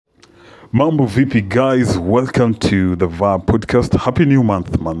Mambo VP guys, welcome to the VAR podcast. Happy new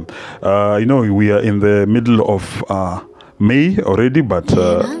month, man. We are in the middle of May already, but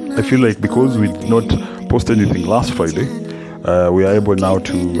I feel like because we did not post anything last Friday, we are able now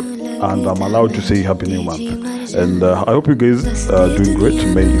to, and I'm allowed to say happy new month. And I hope you guys are doing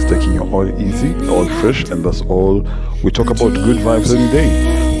great. May is taking you all easy, all fresh, and that's all. We talk about good vibes any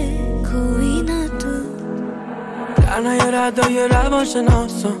day.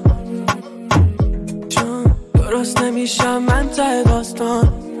 درست نمیشم من ته داستان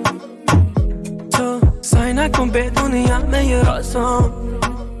تو سعی نکن بدونی همه راستان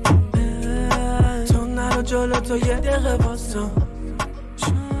تو نرو جلو تو یه دقیقه واسان.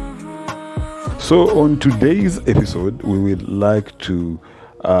 So on today's episode, we would like to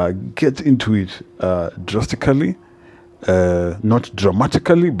get into it drastically, not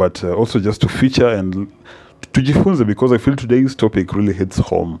dramatically, but also just to feature and to jifunze, because I feel today's topic really hits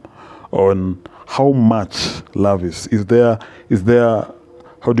home on how much love is. Is there,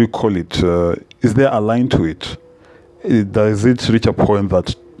 how do you call it? Is there a line to it? Does it reach a point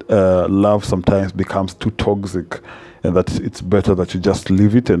that love sometimes becomes too toxic and that it's better that you just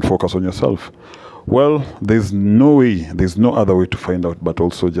leave it and focus on yourself? Well, there's no other way to find out but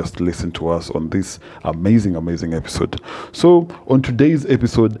also just listen to us on this amazing episode. So on today's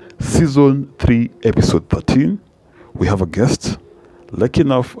episode, season 3, episode 13, we have a guest. Lucky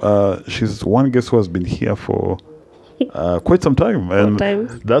enough, she's one guest who has been here for quite some time, and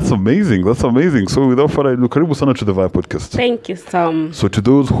that's amazing. So without further ado, karibu sana to the Vibe podcast. Thank you, Sam. So to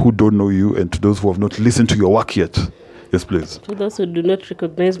those who don't know you and to those who have not listened to your work yet, yes, please. To those who do not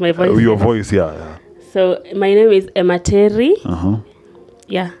recognize my voice, your voice, yeah. So my name is Emma Terry.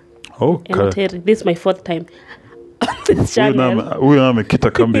 Yeah. Okay. Emma Terry. This is my 4th time. Huyu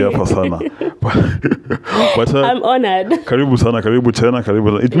amekita kambi hapa sana. But I'm honored. Karibu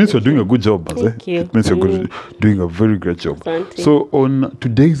tena. It means you're doing a good job. Thank you. It means you're doing a very great job. Asante. So on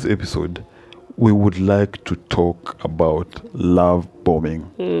today's episode, we would like to talk about love bombing.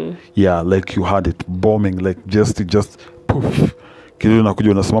 Yeah, like you had it, bombing, like just poof. Kile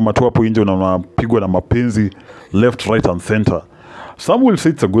unakuja unasimama tu hapo nje unapigwa na mapenzi left, right and center. Some will say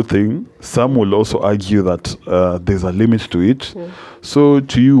it's a good thing. Some will also argue that there's a limit to it. So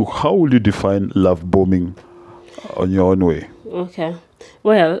to you, how would you define love bombing on your own way? Okay.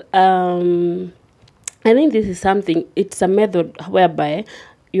 Well, I think this is something, it's a method whereby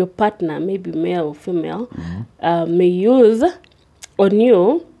your partner, maybe male or female, may use on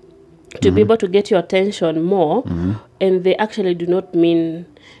you to be able to get your attention more, and they actually do not mean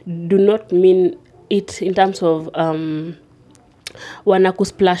it in terms of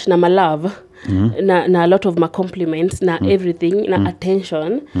wanakusplash na malove, na a lot of compliments, na everything, na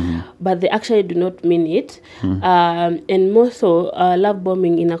attention, but they actually do not mean it. And more so, love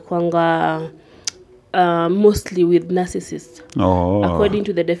bombing inakuanga mostly with narcissists, according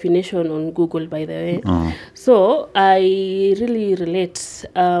to the definition on Google, by the way. So I really relate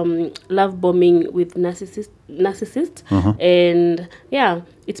love bombing with narcissists, and yeah,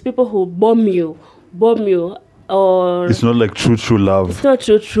 it's people who bomb you. Or it's not like true love. It's not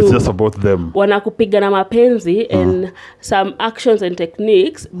true. It's just about them. Wanakupiga na mapenzi and some actions and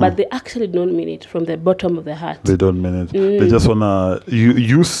techniques, but they actually don't mean it from the bottom of their heart. They don't mean it. They just wanna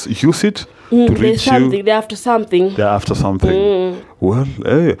use it to reach you. They're after something. Well,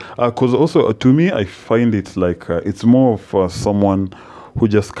 because also to me, I find it like it's more for someone who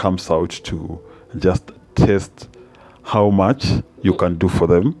just comes out to just test how much you can do for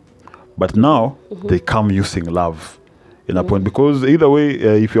them. But now they come using love in a point, because either way,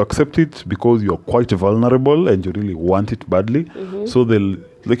 if you accept it because you're quite vulnerable and you really want it badly, so they'll,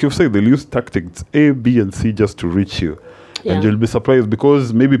 like you say, they'll use tactics A, B, and C just to reach you. Yeah. And you'll be surprised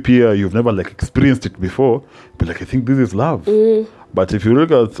because maybe Pia, you've never like experienced it before, but like I think this is love. But if you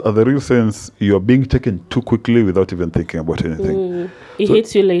look at the real sense, you're being taken too quickly without even thinking about anything. It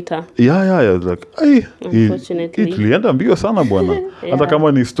hits you later. Yeah. Like, unfortunately. It lienda mbio sana bwana. Hata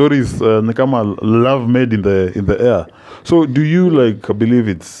kama ni stories, ni kama love made in the air. So do you like believe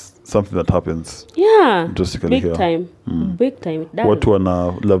it's something that happens? Yeah. Drastically big time. Big time. It does. Watu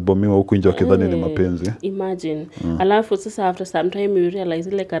wana love bombiwa huku nje wakidhani ni mapenzi. Imagine. Alafu sasa after some time you realize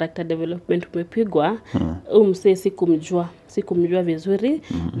ile character development umepigwa, mse sikumjua vizuri.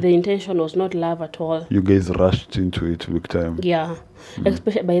 The intention was not love at all. You guys rushed into it big time. Yeah.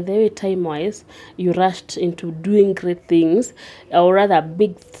 Especially by the way, time wise, you rushed into doing great things, or rather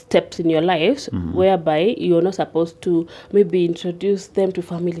big steps in your lives whereby you're not supposed to maybe introduce them to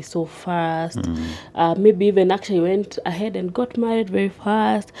family so fast. Maybe even actually went ahead and got married very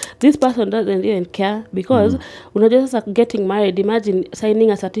fast. This person doesn't even care because unajua sasa getting married, imagine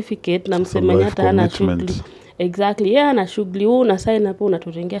signing a certificate na msemanya hata hana shughuli. Exactly. Yeah, na shughuli una sign hapo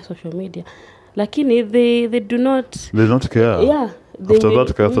unaturingia social media. Lakini they do not care. Yeah. After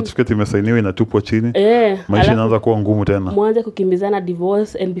that certificate imesainiwa inatupwa chini. Maisha inaanza kuwa ngumu tena. Mwanze kukimbizana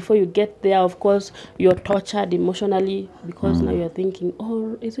divorce, and before you get there, of course, you're tortured emotionally because now you're thinking,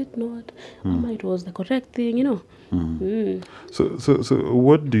 oh, is it not? It was the correct thing, you know. So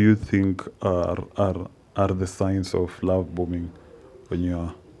what do you think are the signs of love bombing when you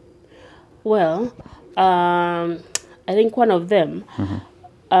are? Well, I think one of them,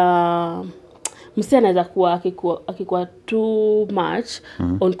 msi anaweza kuwa akikuwa too much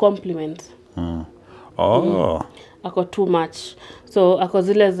on compliments. Ako too much. So ako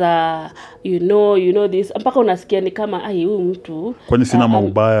zile za you know this, mpaka unasikia ni kama huyu mtu kwani sina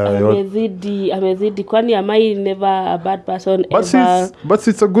maubaya amezidi kwani am I never a bad person ever. But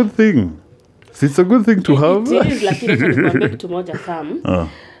it's a good thing. It's a good thing to have. It is, lakini nikwambia kitu moja Sam.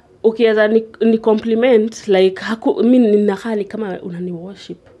 Ukiweza ni compliment like mimi ninakaa ni kama unani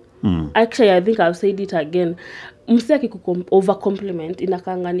worship. Actually, I think I've said it again. Msi akiku over compliment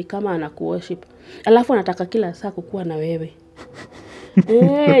inakanga ni kama anaku worship. Alafu anataka kila saa kukuwa na wewe.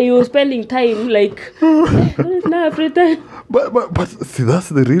 You spending time like not every time. But see,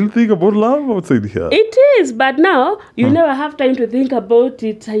 that's the real thing about love outside here. It is, but now you never have time to think about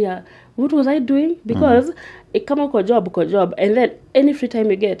it. What was I doing? Because kama uko job, and then any free time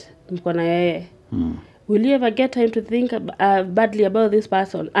you get, mko na yeye. Will you ever get time to think badly about this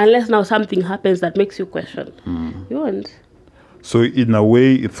person? Unless now something happens that makes you question. You won't. So in a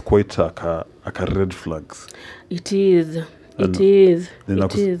way, it's quite like a red flags. It is. It is.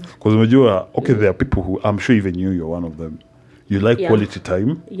 Because unajua, okay, there are people who, I'm sure even you're one of them. You like quality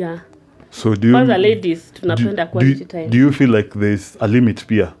time. Yeah. So do you... For the ladies, tunapenda quality time. Do you feel like there's a limit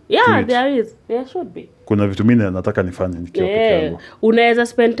pia? Yeah, there is. There should be. Kuna vitu mimi nataka nifanye nikiwa peke yangu. Unaweza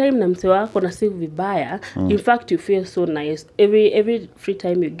spend time na mse wako na si vibaya. In fact, you feel so nice. Every free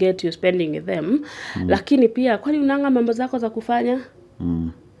time you get, you're spending with them. Lakini pia, kwani unanga mambo zako za kufanya?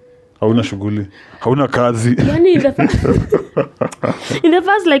 Hauna shughuli, hauna kazi. Yani in the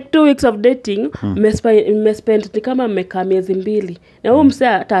first like 2 weeks of dating, mmespend ni kama mmekaa miezi 2. Na huyo mse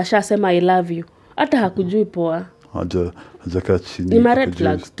atashasema I love you. Hata hakujui poa. Hajakaa chini. Ni ma red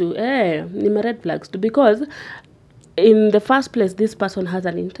flags too. Ni ma red flags too, because in the first place this person has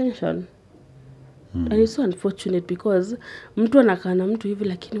an intention. And it's so unfortunate because mtu anakaa na mtu hivi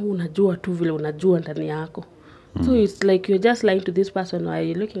lakini unajua tu vile unajua ndani yako. So it's like you're just lying to this person while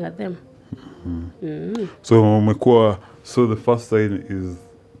you're looking at them. So the first sign is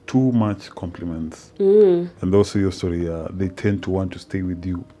too much compliments. And also your story, they tend to want to stay with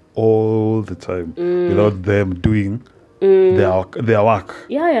you all the time without them doing their work.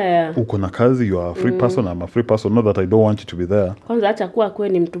 Yeah. Uko na kazi, you are a free person, I'm a free person, not that I don't want you to be there. Kwanza acha kuwa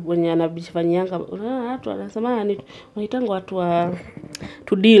kweni mtu mwenye anabishifanyanga. Watu wanasema wanaitanga watu wa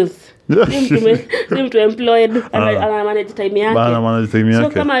to deals. Si mtu employed ana manage time yake. So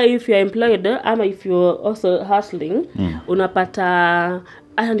kama if you're employed ama if you're also hustling, unapata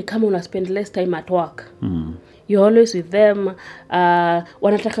ni kama una spend less time at work. You're always with them.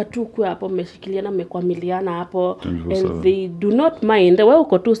 Wanataka tu kuwa hapo mmeshikiliana mmekwamiliana hapo, and they do not mind. Wewe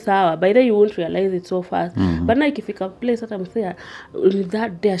uko tu sawa, by the way you won't realize it so fast. But na ikifika place hata msea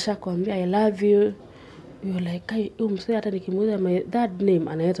that day ashakwambia I love you, you're like msea hata nikimuuliza that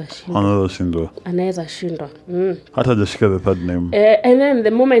name anaweza shindwa. Hata hajashika the third name. And then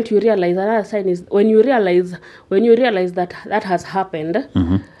the moment you realize, another sign is when you realize that has happened,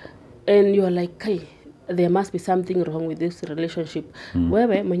 and you're like there must be something wrong with this relationship.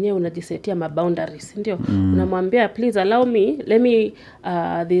 Wewe mwenyewe unajisetia boundaries, ndio? Unamwambia please allow me, let me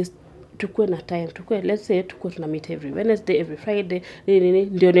this tukue na time, let's say tukue tuna meet every Wednesday, every Friday,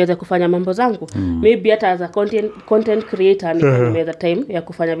 ndio niweza kufanya mambo zangu. Maybe hata as a content creator nimeweza time ya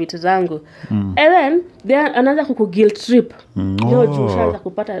kufanya vitu zangu. And then anaanza guilt trip. Ushaanza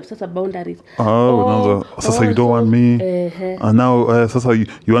kupata sasa boundaries. Sasa you don't want me. And now sasa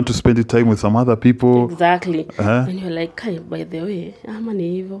you want to spend the time with some other people. Exactly. And you're like, by the way, ama ni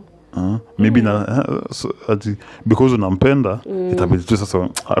hivyo. Maybe because unampenda itabidi tu sasa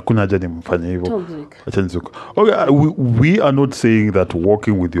hakuna haja nimfanye hivyo. Acha nizuko. Okay, we are not saying that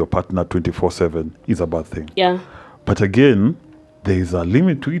walking with your partner 24/7 is a bad thing. Yeah. But again, there is a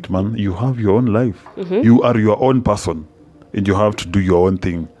limit to it, man. You have your own life. You are your own person and you have to do your own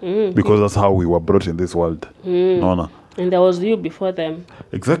thing because that's how we were brought in this world. And there was you before them.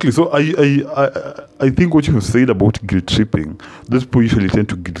 Exactly. So I think what you have said about guilt tripping, those people usually tend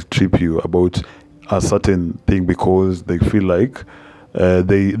to guilt trip you about a certain thing because they feel like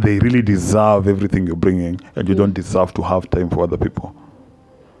they really deserve everything you're bringing, and you don't deserve to have time for other people.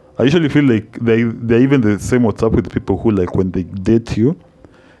 I usually feel like they're even the same what's up with people who, like, when they date you,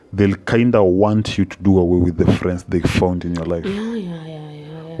 they'll kind of want you to do away with the friends they found in your life.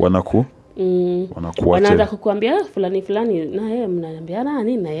 Yeah. Wanakuacha. Wanaanza kukuambia fulani na yeye mnaambia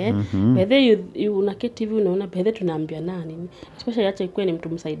nani na yeye. Bedhe unaketi hivi unaona bedhe tunaambia nani. Especially acha ikuwe ni mtu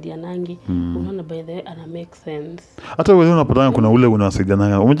msaidia nangi. Unaona bedhe ana make sense. Hata wewe unapatana kuna ule unasaidia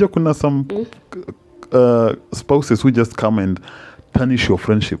nangi. Unajua kuna some spouses who just come and tarnish your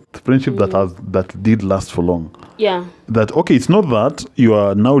friendship that did last for long. Yeah. That, okay, it's not that you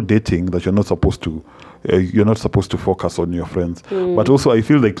are now dating that you're not supposed to focus on your friends, but also I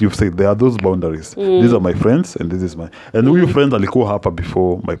feel like you've said there are those boundaries. These are my friends and this is and who your friends alikuwa hapa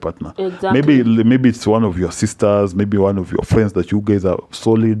before my partner. Exactly. Maybe it's one of your sisters, maybe one of your friends that you guys are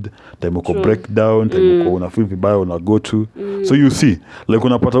solid, time uko breakdown, time uko unafeel vibaya una go to. So you see, like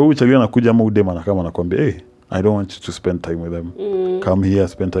unapata huyu chalia anakuja ama udema na kama anakuambia, hey, I don't want you to spend time with them. Come here,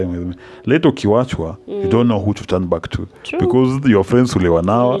 spend time with me. Later ukiwachwa, you don't know who to turn back to. True. Because your friends ulewa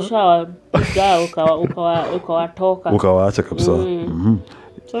nao. Ukawatoka. Ukawaacha kabisa.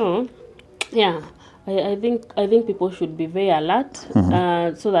 So, yeah. I think people should be very alert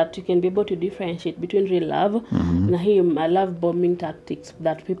so that you can be able to differentiate between real love and love bombing tactics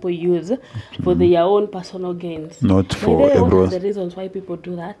that people use for their own personal gains. Not for everyone. What are the reasons why people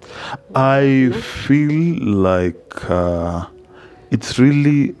do that? I feel like it's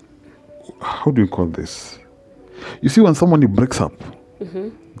really, how do you call this? You see, when somebody breaks up,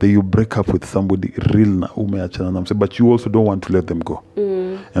 you break up with somebody real but you also don't want to let them go.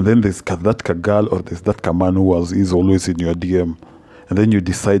 And then there's that girl or there's that man who is always in your DM, and then you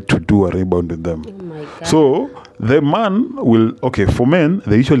decide to do a rebound with them. Oh my God. So the man will, okay, for men,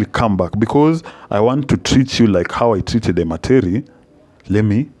 they usually come back because I want to treat you like how I treated the materi. Let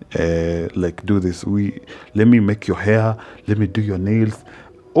me like do this. Let me make your hair. Let me do your nails.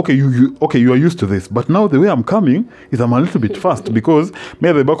 Okay, you are used to this, but now the way I'm coming is I'm a little bit fast because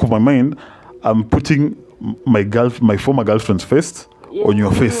maybe at the back of my mind I'm putting my former girlfriend's face on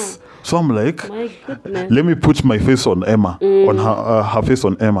your face. So I'm like, let me put my face on Emma, on her face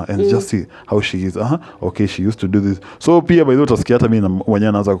on Emma, and just see how she is. Okay, she used to do this. So pia by the way utasikia hata mimi mwenyewe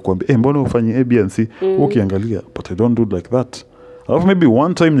anaanza kukuambia, mbona ufanye A, B and C? Ukiangalia, but I don't do like that. Alafu maybe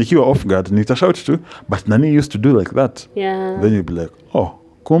one time nikiwa off guard nitashout too, but nani used to do like that. Yeah. Then you'll be like, oh,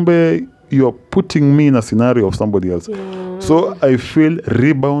 kumbe you're putting me in a scenario of somebody else. Yeah. So I feel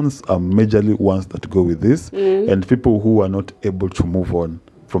rebounds are majorly ones that go with this, and people who are not able to move on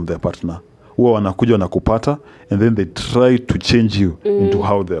from their partner, who wanakuja wanakupata, and then they try to change you into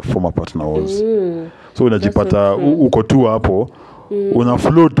how their former partner was. So unajipata uko tu hapo, una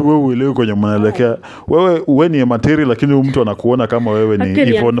float wewe uelewe kwenye mnaelekea. Wewe ni material lakini mtu anakuona kama wewe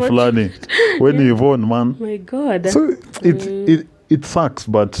ni Yvonne fulani. Wewe ni Yvonne, man. My God. So it sucks,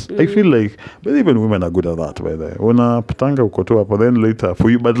 but I feel like, but even women are good at that, by the way. Unapatanga uko tu hapo, then later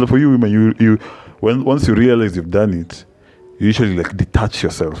for you women, you once you realize you've done it, you usually like detach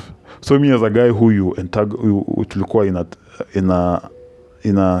yourself. So me as a guy who tulikuwa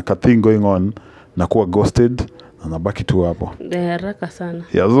in a thing going on, nakuwa ghosted na nabaki tu hapo. Haraka sana.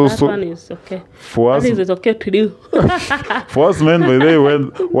 Yeah, that one is okay. For us, that is okay to do. For us men, by the way,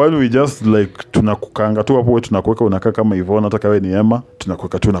 when we just like tunakukanga tu hapo, tunakuweka unakaa kama Yvonne, hata kawe ni Emma,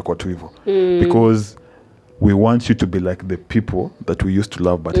 tunakuweka tu na kwa tu hivyo. Because we want you to be like the people that we used to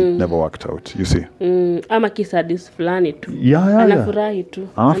love, but it never worked out, you see. Ama kisadis fulani tu. Yeah. Anafurahi tu.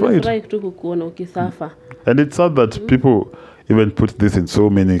 Anafurahi tu kukuona ukisafa. And it's sad that people even put this in so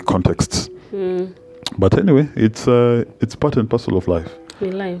many contexts. But anyway, it's part and parcel of life.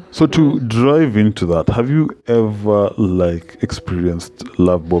 So to drive into that, have you ever like experienced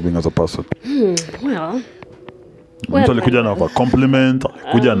love bombing as a person? Well, mtu alikuja na compliment,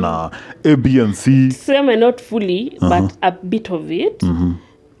 alikuja na A, B and C. Same, not fully, but a bit of it.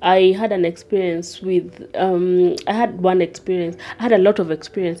 I had an experience with I had a lot of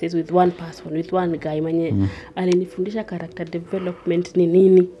experiences with one person, with one guy mwenye alinifundisha character development ni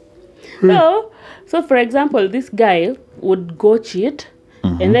nini. So for example, this guy would go cheat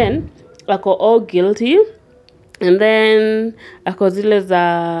and then ako all guilty, and then ako zile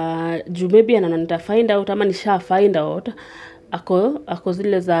za juu maybe ananita find out ama nisha find out, ako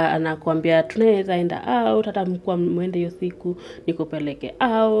zile za anakuambia tunaweza enda out, hata mkua mwende hiyo siku nikupeleke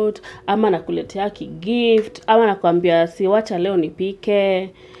out, ama nakuletea gift, ama nakuambia si wacha leo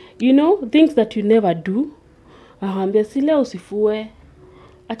nipike, you know, things that you never do. Akamwambia si leo usifue,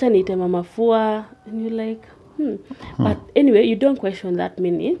 acha niite mama fua. And you're like but anyway, you don't question that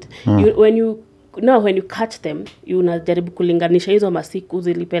minute. When you catch them, unajaribu kulinganisha hizo masiku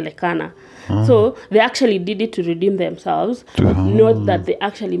zilipelekana. So they actually did it to redeem themselves, not that they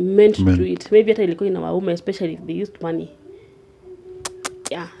actually meant to do it. Maybe hata ilikuwa inawaume, especially if they used money.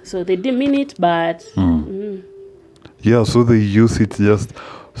 Yeah, so they didn't mean it, but yeah, so they use it just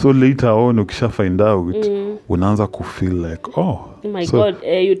so later on ukisha find out unaanza ku feel like oh my god,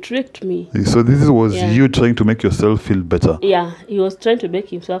 you tricked me. So this was you trying to make yourself feel better. Yeah, he was trying to make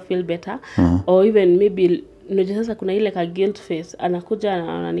himself feel better. Or even maybe sasa kuna ile ka guilt face, anakuja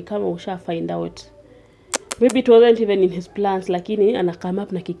anaona ni kama usha find out. Maybe it wasn't even in his plans, lakini anakama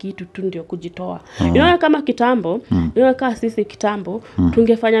up na kikitu tu ndio kujitoa. Kama kitambo, kama sisi kitambo,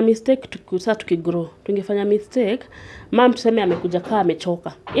 tungefanya mistake tukigrow. Tungefanya mistake, mom tuseme amekuja kaa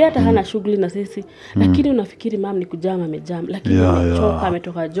amechoka. Yeye hata hana shughuli na sisi, lakini unafikiri mom ni kujama amejam, lakini amechoka,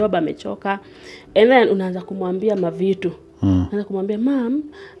 ametoka job, amechoka. And then unaanza kumwambia mavitu. Unaanza kumwambia mom,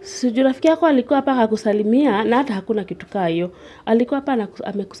 sijui rafiki yako alikuwa hapa akakusalimia na hata hakuna kitu kaa hiyo. Alikuwa hapa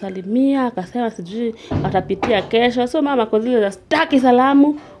amekusalimia, akasema sijui atapitia kesho. So mama kwa zile za staki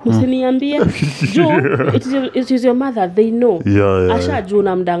salamu, msiniambie. Juu it is your mother, they know. Asha juu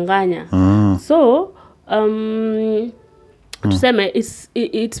unamdanganya. So tuseme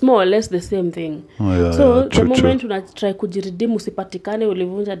it's more or less the same thing. The moment unatry kujiredeem, usipatikane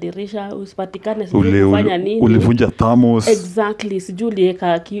ulivunja dirisha, usipatikane sijui kufanya nini, ulivunja thermos, exactly, sijui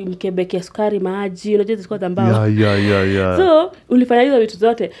uliweka mkebe ya sukari maji, unajua ziko zambao. So ulifanya hizo vitu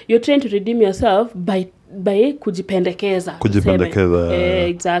zote, you're trying to redeem yourself by kujipendekeza.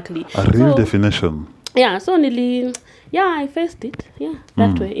 Exactly, a real definition. So I faced it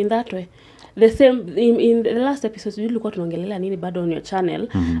in that way. The same in the last episode tulikuwa tunaongelea nini bado on your channel.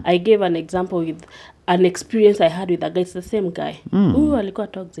 I gave an example with an experience I had with a guy. It's the same guy who alikuwa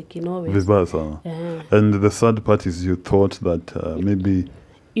toxic in always. And the sad part is you thought that maybe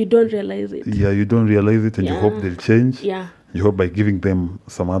you don't realize it. You don't realize it, and you hope they'll change. You hope by giving them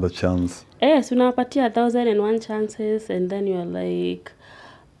some other chance. Yes, unawapatia 1,001 chances, and then you're like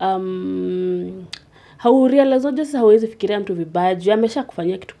how realize just hawezi fikiria mtu vibaya juu amesha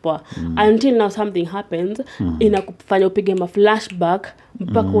kufanyia kitu poa. Until now something happens, inakufanya upige ma flashback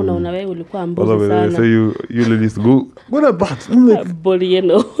mpaka unaona wewe ulikuwa mbovu sana. So you ladies go what about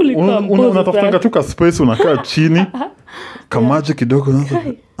Bolieno ulikuwa mbovu. Unatafuta tu space, unakaa chini kamaji kidogo na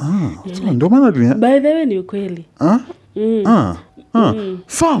so ndio maana by the way ni ukweli.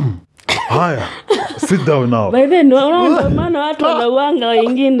 Sam haya, sit down now. By then, no, maana watu wanauanga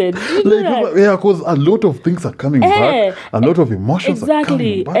wengine. Because a lot of things are coming back. A lot of emotions are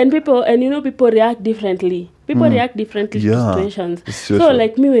coming back. And people react differently. People react differently to situations. So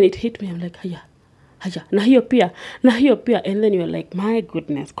like me, when it hit me, I'm like, haya. Na hiyo pia. And then you're like, my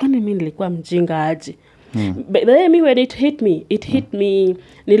goodness, kwani mimi nilikuwa mjinga aje? But then me when it hit me,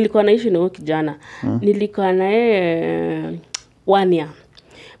 nilikuwa naishi na huyo kijana. Nilikuwa naye 1 year.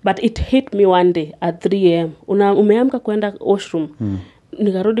 But it hit me one day at 3 a.m. Umeamka kwenda washroom.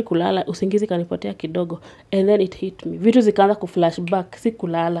 Nikarudi kulala, usingizi kanipotea kidogo. And then it hit me. Vitu zikaanza kuflashback,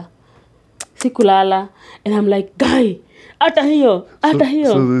 sikulala. And I'm like, guy, hata hiyo.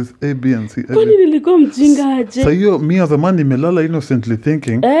 So there's A, B, and C. Kwani nilikuwa mjinga aje? So me as a man nimelala innocently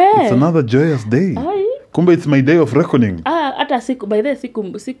thinking, it's another joyous day. Kumbe it's my day of reckoning. Hata by the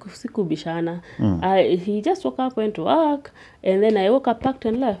siku bishana. He just woke up, went to work, and then I woke up, packed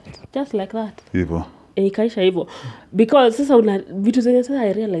and left, just like that. Hivyo. Ikaisha hivyo. Because sasa vitu zenye sasa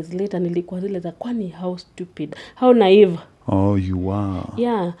I realized later nilikuwa zile za kwani how stupid, how naive. Oh, you are.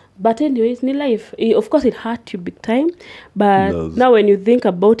 Yeah, but anyways, ni life. Of course it hurt you big time, but now when you think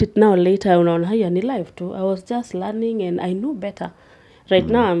about it now later, unaona haya ni life too. I was just learning and I knew better. Right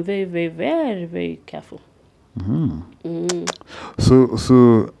now I'm very, very, very, very careful.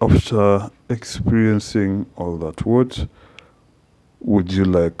 So after experiencing all that, what would you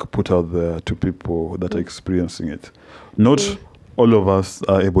like put out there to people that are experiencing it? Not all of us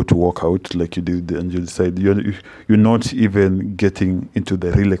are able to walk out like you did, and you decide you're not even getting into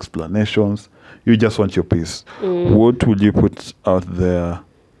the real explanations. You just want your peace. What would you put out there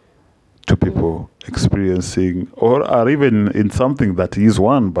to people experiencing or are even in something that is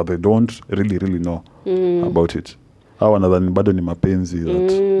one but they don't really know about it? Hawa nadhani bado ni mapenzi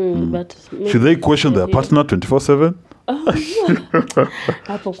but should they question their partner 24/7?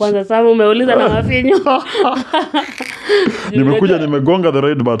 Hapo kwanza sasa umeuliza na mafinyo. Nimekuja nimegonga the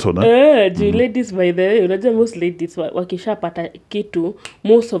right button. Ladies by the way, unajua most ladies wakishapata kitu,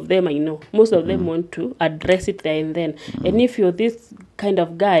 most of them want to address it there and then. And if you're this kind of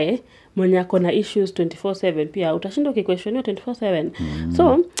guy, mwenye ako na issues 24/7 pia utashinda ukiquestioniwa 24/7.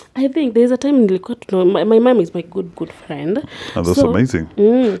 So I think there's a time nilikuwa my mom is my good friend. That's amazing.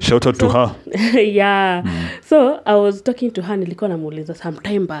 Shout out to her. Yeah. So I was talking to her, nilikuwa namuuliza some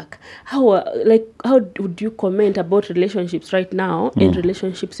time back, how would you comment about relationships right now and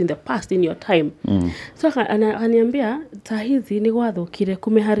relationships in the past in your time? So aniambia sahizi ni wathukire,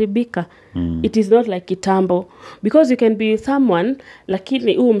 kumeharibika. It is not like kitambo, because you can be someone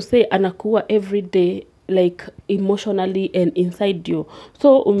lakini mse anakuwa every day like emotionally and inside you.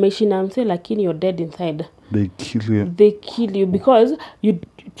 So umeishi na mse lakini you're dead inside. They kill you because you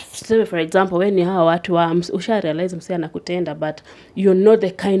say, for example, when you hawa watu wa usharealize mse anakutenda, but you're not the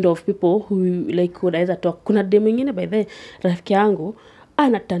kind of people who like unaweza talk. Kuna demu mwingine by the rafiki yangu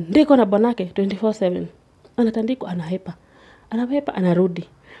anatandikwa na bwanake 24/7. Anatandikwa, anahepa anarudi.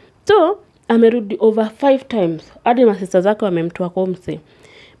 So amerudi over 5 times. Hadi masista zake wamemtoa kwa mse.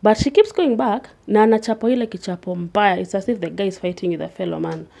 But she keeps going back na anachapo ile kichapo mbaya. It's as if the guy is fighting with a fellow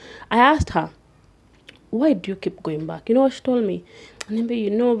man. I asked her, why do you keep going back? You know what she told me?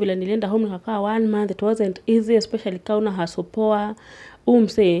 Niambia, vile nilienda home nikakaa 1 month, it wasn't easy, especially kauna hasopoa.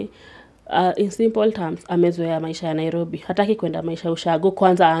 Umse, in simple terms, amezoea maisha ya Nairobi. Hataki kwenda maisha ya ushago,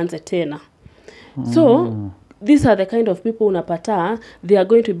 kwanza aanze tena. So, these are the kind of people unapata, they are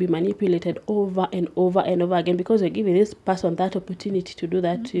going to be manipulated over and over and over again because you're giving this person that opportunity to do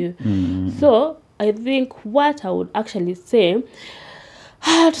that to you. So, I think what I would actually say,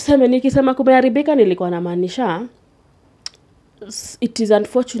 tuseme nikisema kumeharibika nilikuwa namaanisha, it is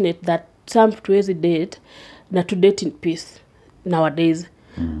unfortunate that some tuwezi date na to date in peace nowadays.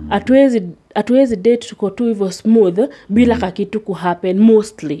 Atuwezi date tuko tu hivyo smooth bila kakitu kuhappen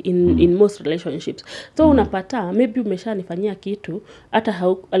mostly in most relationships. So unapata maybe umeshanifanyia kitu hata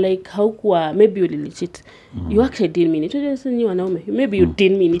haukuwa, maybe ulilicheat. You actually didn't mean it. Just ni wanaume, maybe you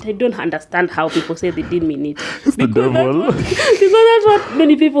didn't mean it. I don't understand how people say they didn't mean it. It's the devil. Because that's what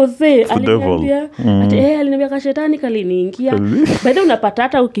many people say. Aliniambia kashetani kaliniingia. By the unapata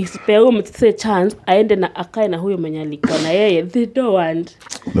hata ukisipea mtse chance aende na akae na huyo mwenye alikuwa na yeye, they don't want.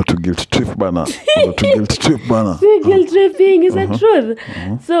 Not to guilt trip bana. Guilt tripping is the truth.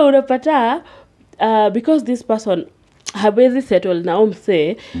 So unapata because this person hawezi settle na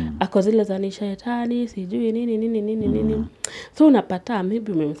mse akozile za shetani sijui nini. So unapata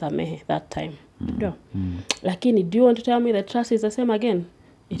maybe umemsamehe that time. Lakini do you want to tell me that trust is the same again?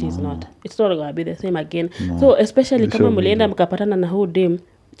 It is not. It's not going to be the same again. So especially kama mlienda mkapatana na huyo dem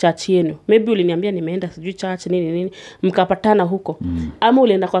church yenu, maybe uliniambia nimeenda sijui church nini mkapatana huko, ama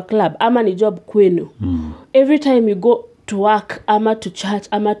ulienda kwa club, ama ni job kwenu. Every time you go to work ama to church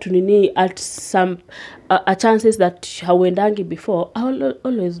ama to nini at some chances that hauendangi before, I will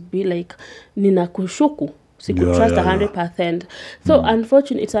always be like ninakushuku, trust 100%. So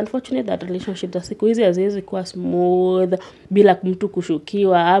it's unfortunate that relationships za siku hizi haziwezi kuwa smooth bila mtu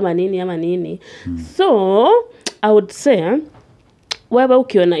kushukiwa ama nini. So I would say wewe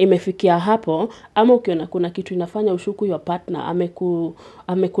ukiona imefikia hapo, ama ukiona kuna kitu inafanya ushuku your partner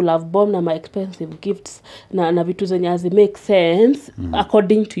love bomb na my expensive gifts na vitu zenye hazi make sense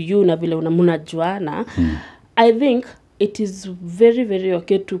according to you na vile mnajuana, I think it is very very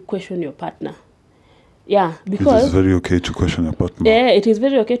okay to question your partner. Yeah, because it is very okay to question your partner. Yeah, it is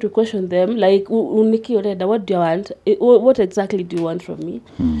very okay to question them. Like, Uniki Oreda, what do you want? What exactly do you want from me?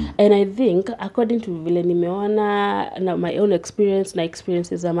 And I think, according to vile nimeona na my own experience na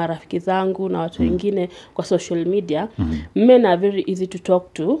experiences za marafiki zangu na watu wengine kwa social media, men are very easy to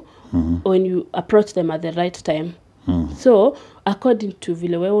talk to when you approach them at the right time. So, according to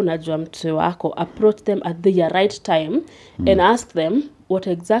vile wewe unajua mtu wako, approach them at the right time and ask them what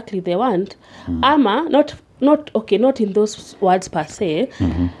exactly they want. Ama not in those words per se,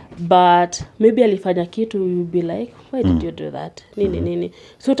 but maybe alifanya kitu, you'll be like, why did you do that? Nini.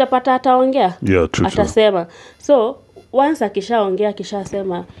 So utapata ataongea. Yeah, true. Atasema. So once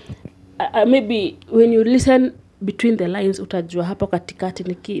akishasema, maybe when you listen between the lines utajua hapo katikati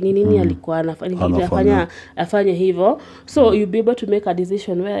ni nini alikuwa afanye hivyo. So you'll be able to make a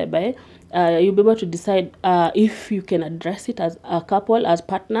decision whereby you'll be able to decide if you can address it as a couple, as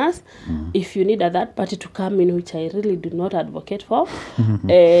partners, if you need a third party to come in, which I really do not advocate for,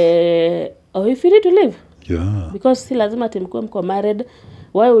 or if you need to leave. Yeah. Because si lazima mko married.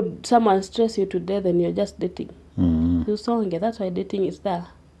 Why would someone stress you to death and you're just dating? That's why dating is there.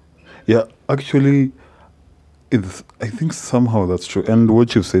 Yeah, actually, I think somehow that's true. And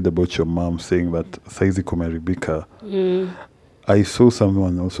what you've said about your mom saying that saizi kumeribika, I saw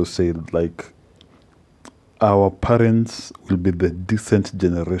someone also say like our parents will be the decent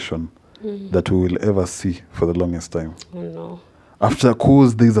generation that we will ever see for the longest time. Oh, no. after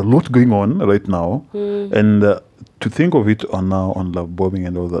cause there's a lot going on right now, and to think of it on now on love bombing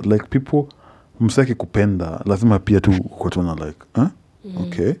and all that, like people msaki kupenda lazima pia tu kutona like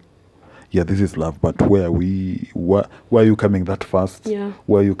okay, yeah, this is love, but where are we, why are you coming that fast,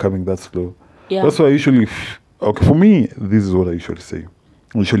 why are you coming that slow? That's why I usually okay, for me this is what I usually say,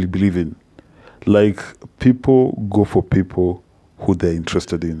 I usually believe in, like people go for people who they're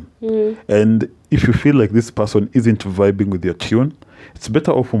interested in, and if you feel like this person isn't vibing with your tune, it's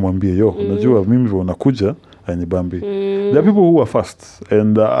better off umwambie yo, unajua mimi unakuja anibambi. There are people who are fast,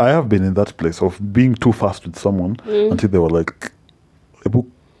 and I have been in that place of being too fast with someone until they were like ebu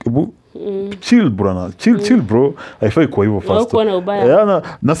chill brana, chill bro, haifai kwa hivyo fast.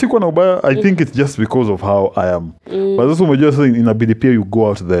 Na sikuwa na ubaya, I think it's just because of how I am, but sasa umejua sasa inabidi pia you go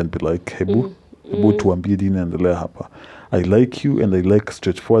out there and be like hebu tuambie dini endelea hapa, I like you and I like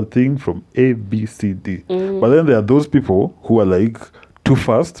straightforward thing from A, B, C, D. But then there are those people who are like too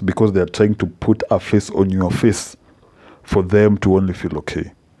fast because they are trying to put a face on your face for them to only feel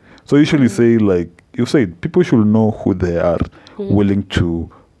okay. So I usually say, like you said, people should know who they are willing to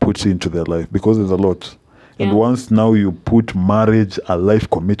put into their life, because there's a lot. And once now you put marriage, a life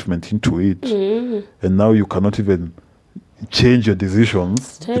commitment into it, and now you cannot even change your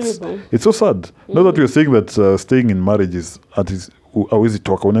decisions. It's so sad. Not that we're saying that staying in marriage is hawezi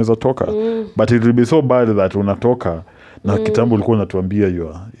toka, unaweza toka, but it will be so bad that unatoka na kitambo ulikuwa unatuambia you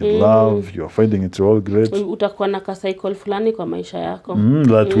are in love, you are finding it all great, utakuwa na ka cycle fulani kwa maisha yako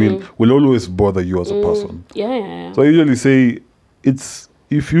that will always bother you as a person. So I usually say, it's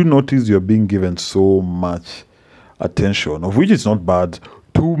if you notice you're being given so much attention, of which is not bad,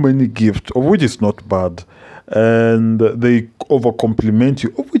 too many gifts, of which is not bad, and they over compliment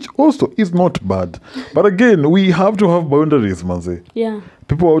you, of which also is not bad. But again, we have to have boundaries, manze.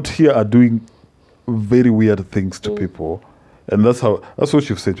 People out here are doing very weird things to people, and that's what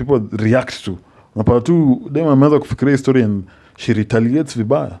you've said, people react to. Napata tu dem ameanza kufikiria story and she retaliates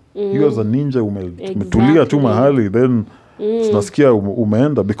vibaya. You as a ninja umetulia tu mahali, then tunasikia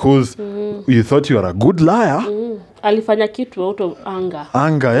umeenda because you thought you are a good liar. Alifanya kitu out of anger.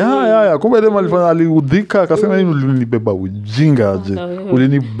 Yeah. Kumbe dem alifanya, aliudhika, akasema nini ulinibeba ujinga aje.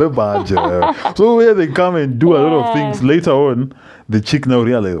 Ulinibeba aje. So where they come and do a lot of things later on, the chick now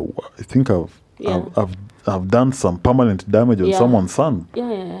realize, I think I've done some permanent damage on someone's son.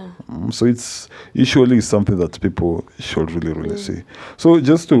 So it's usually something that people should really see. So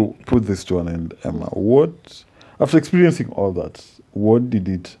just to put this to an end, Emma, what, after experiencing all that, what did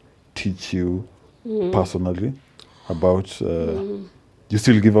it teach you personally about you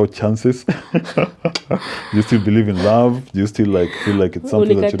still give out chances? You still believe in love? Do you still feel like it's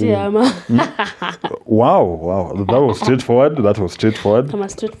something that you really... Wow. That was straightforward. I'm a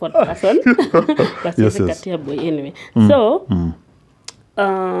straightforward person. Yes. Anyway. So,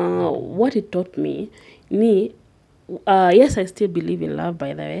 what it taught me, yes, I still believe in love,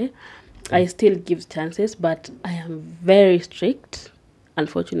 by the way. I still give chances, but I am very strict,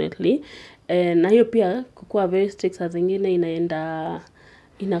 unfortunately. Na hiyo pia kukuwa very strict saa zingine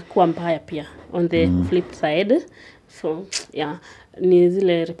inakuwa mbaya pia on the flip side. So ni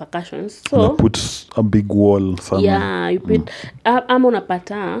zile repercussions. So put a big wall sana. You put ama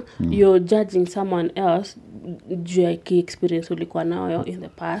unapata you're judging someone else juu ya experience ulikuwa nayo in the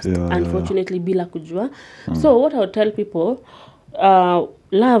past, unfortunately bila kujua. So what I would tell people,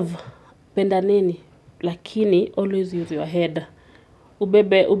 love, penda nini, lakini always use your head.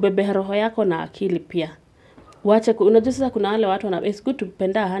 Ubebe roho yako na akili pia. Wacha unajua sasa kuna wale watu it's good to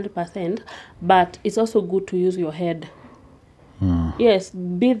penda 100%, but it's also good to use your head. Yes,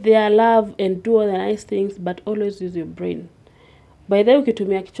 be there, love and do all the nice things, but always use your brain. By the way,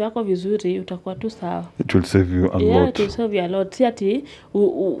 ukitumia kichwa yako vizuri utakuwa tu sawa. It will save you a lot. It will save you a lot. Si ati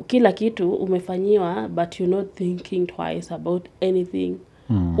kila kitu umefanyiwa, but you're not thinking twice about anything.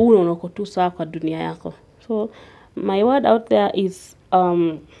 Unaona tu sawa kwa dunia yako. So my word out there is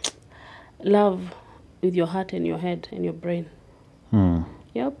love with your heart and your head and your brain.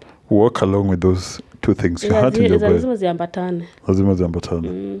 Yep. Walk along with those two things, your heart and your brain. Lazima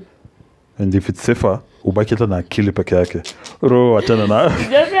ziambatane. And if it's safer, ubaki hata na akili peke yake. Roho achana na.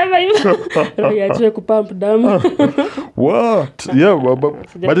 Sasa hivyo. Roho yachwe kupump damu. What? Yeah,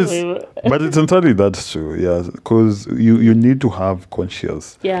 but it's entirely that's true. Yeah, because you need to have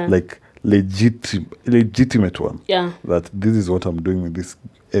conscious, like legitimate one. Yeah. That this is what I'm doing with this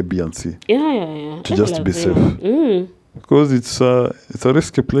A, B, and C. Yeah. To just be safe. Because it's a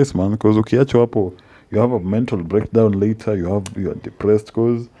risky place, man. Because ukiacho hapo, you have a mental breakdown later. You are depressed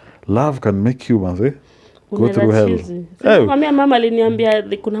because love can make you, man, go through hell. Mama aliniambia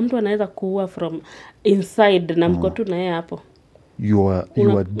kuna mtu anaweza kuua from inside na mko tu na yeye hapo. you are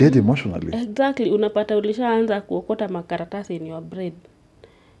dead emotionally. Exactly. Unapata ulishaanza kuokota makaratasi in your brain.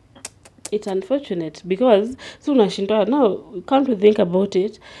 It's unfortunate because so unashindwa now, come to think about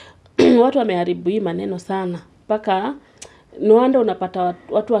it. Watu wameharibu hii maneno sana mpaka no wonder unapata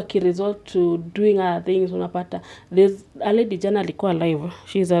watu wakiresort to doing other things. Unapata there's a lady jana alikuwa live,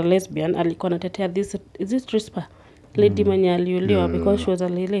 she's a lesbian, alikuwa anatetea this, is this Trispa lady mwenye aliuliwa because she was a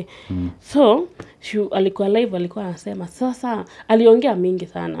lele. So alikuwa live, alikuwa anasema sasa, aliongea mingi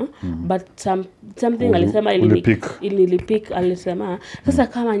sana but something alisema ilinipick. Alisema sasa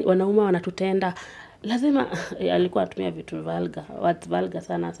kama wanaume wanatutenda lazima alikuwa atumia vitu vulgar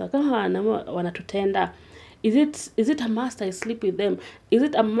sana. So kama wanaume wanatutenda, is it a must I sleep with them? Is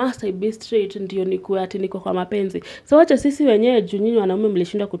it a must I be straight ndio nikuwe ati niko kwa mapenzi? So wacha sisi wenyewe juu nyinyi wanaume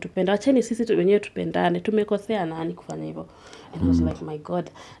mlishindwa kutupenda, wacheni sisi wenyewe tupendane. Tumekosea nani kufanya hivyo? And I was like, my God,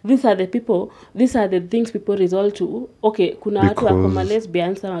 these are the things people resort to. Okay, kuna watu wako ma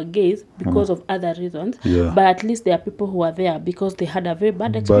lesbians or gays because of other reasons, but at least there are people who are there because they had a very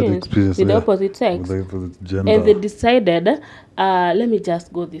bad experience with the opposite sex, with the opposite gender. And they decided, let me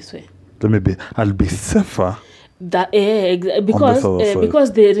just go this way. I'll be safer.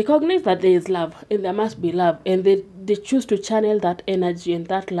 Because they recognize that there is love and there must be love, and they choose to channel that energy and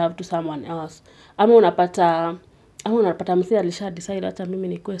that love to someone else. Ama unapata msee alisha decide hata mimi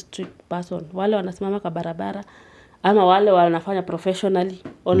ni quest straight person. Wale wanasimama kwa barabara ama wale wanafanya professionally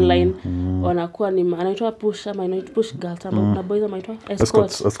online wanakuwa ni anaitwa push ama anaitwa push girls ama na boys anaitwa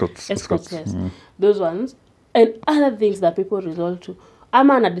escorts. Yes. Those ones and other things that people resort to.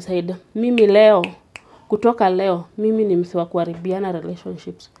 Ama ana decide mimi kutoka leo mimi ni msiwa kuharibiana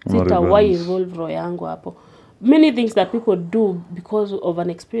relationships. Sitawahi involve roho yangu hapo. Many things that people do because of an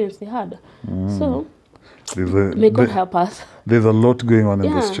experience they had. So may God help us. There's a lot going on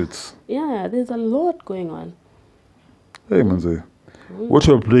in the streets. Yeah, there's a lot going on. Hey, Manze. What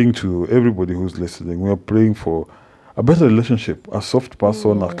we are praying to everybody who's listening, we are praying for a better relationship, a soft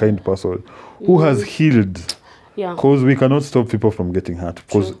person, a kind person who has healed. Yeah. Because we cannot stop people from getting hurt.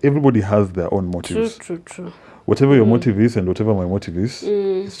 Because everybody has their own motives. True. Whatever your motive is and whatever my motive is,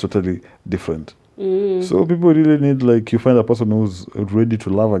 it's totally different. So people really need, like, you find a person who's ready to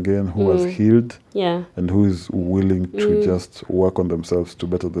love again, who has healed, and who is willing to just work on themselves to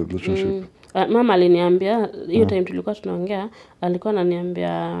better the relationship. Mama aliniambia hiyo time tulikuwa tunaongea, alikuwa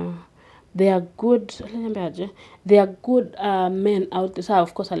ananiambia they are good men out there. So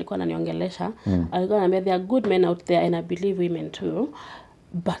of course alikuwa ananiongelesha. Alikuwa ananiambia they are good men out there and I believe women too,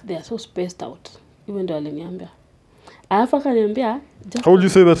 but they are so spaced out. Even though aliniambia. Alafu akaniambia how would you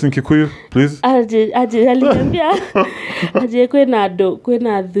say that in Kikuyu, please? Aliniambia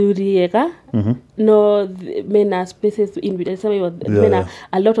kwena dhuriega. No, men are spaces in between. Men are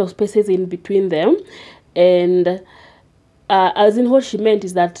a lot of spaces in between them, and as in what she meant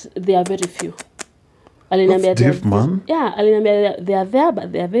is that they are very few. That's deep, man. Yeah, alinambia they are there,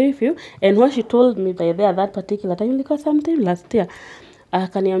 but they are very few. And what she told me by there that particular time, because sometime last year,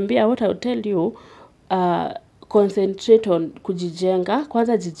 akaniambia what I would tell you, concentrate on kujijenga,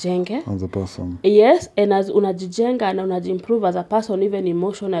 kwanza jijenge as a person. Yes, and as unajijenga na unajimprove as a person even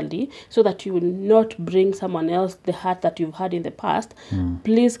emotionally, so that you will not bring someone else the hurt that you've had in the past.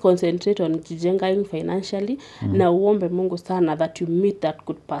 Please concentrate on jijenga financially na uombe Mungu sana that you meet that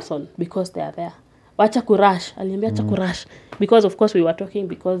good person because they are there. Wacha kurush, aliniambia acha kurush, because of course we were talking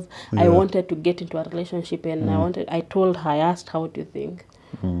because I wanted to get into a relationship and I told her, I asked how do you think.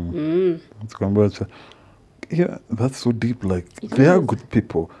 Yeah, that's so deep. Like, they are good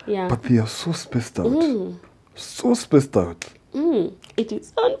people, but they are so spaced out. So spaced out. It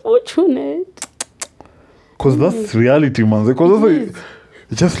is unfortunate. Because that's reality, man. Because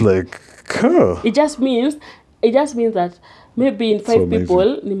it's just like, it just means that maybe in 5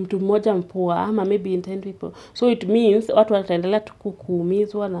 people ni mtu mmoja mpua, ama maybe in 10 people. So it means watu wataendelea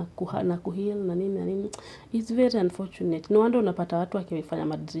kuumizwa na kuheal na nini. It's very unfortunate. No wonder unapata watu wakifanya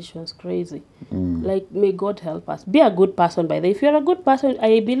my decisions crazy. Like, may God help us. Be a good person by the way. If you're a good person,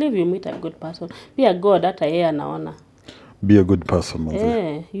 I believe you meet a good person. Be a God hata yeye anaona. Be a good person, man.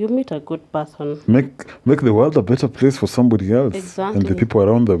 Yeah, you meet a good person. Make the world a better place for somebody else. Exactly. And the people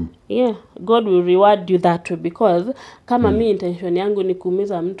around them. Yeah, God will reward you that way, because kama mi intention yangu ni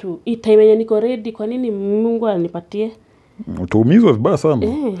kuumiza mtu, time yenye niko ready, kwa nini Mungu anipatie? Utaumizwa vibaya sana.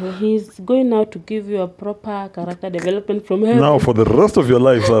 Yeah, he's going now to give you a proper character development from heaven. Now for the rest of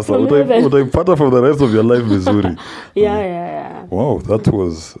your life, sasa. Utaipata for the rest of your life vizuri. Yeah. Wow, that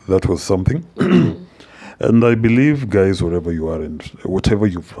was something. And I believe, guys, wherever you are and whatever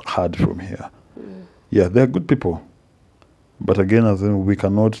you've heard from here, they're good people. But again, as in, we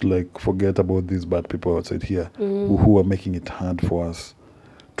cannot like forget about these bad people outside here who are making it hard for us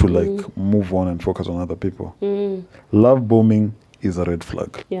to like move on and focus on other people. Love bombing is a red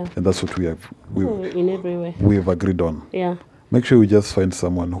flag. Yeah. And that's what In every way. we've agreed on. Yeah. Make sure we just find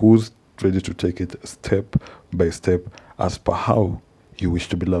someone who's ready to take it step by step as per how you wish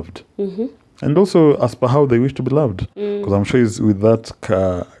to be loved. And also as per how they wish to be loved. Because I'm sure with that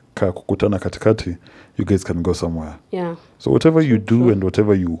kukutana katikati, you guys can go somewhere. Yeah. So whatever you do and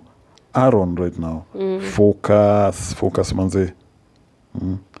whatever you are on right now, focus manze.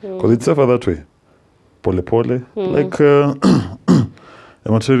 Because it's safer that way. Pole pole. Like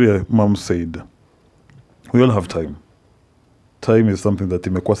Emateria mom said, we all have time. Time is something that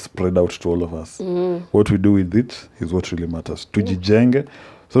imekuwa spread out to all of us. What we do with it is what really matters. Tujijenge,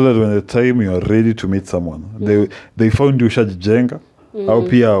 so that when the time you are ready to meet someone, they found you shajijenga, au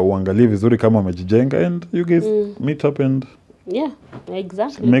pia uangalie vizuri kama umejijenga, and you guys meet up and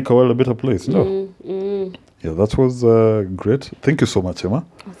make a world a better place. No? Yeah, that was great. Thank you so much, Emma.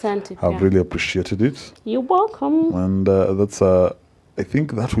 Asante. I've really appreciated it. You're welcome. And that's, I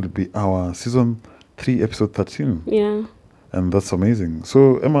think that will be our season 3, episode 13. Yeah. And that's amazing.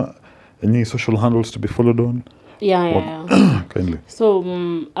 So, Emma, any social handles to be followed on? Yeah. Kindly. So,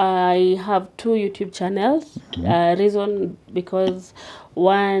 I have 2 YouTube channels. Reason because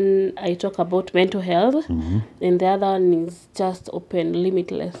one, I talk about mental health, and the other one is just open,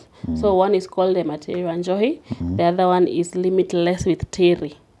 limitless. So, one is called Emateria and Joy. The other one is Limitless with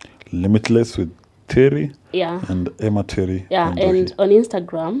Terry. Limitless with Terry? Yeah. And Emma Terry. Yeah, and on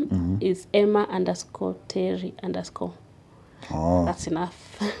Instagram is Emma_Terry_. Oh. That's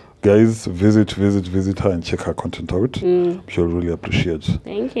enough. Guys, visit her and check her content out. She'll really appreciate.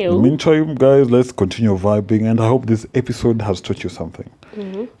 Thank In you. the meantime, guys, let's continue vibing, and I hope this episode has taught you something.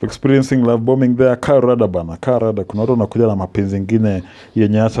 For experiencing love bombing there, karada bana, karada. Kuna watu wanakuja na mapenzi ingine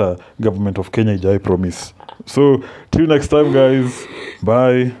yenye hata government of Kenya ijai promise. So, till next time, guys.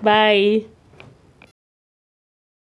 Bye. Bye.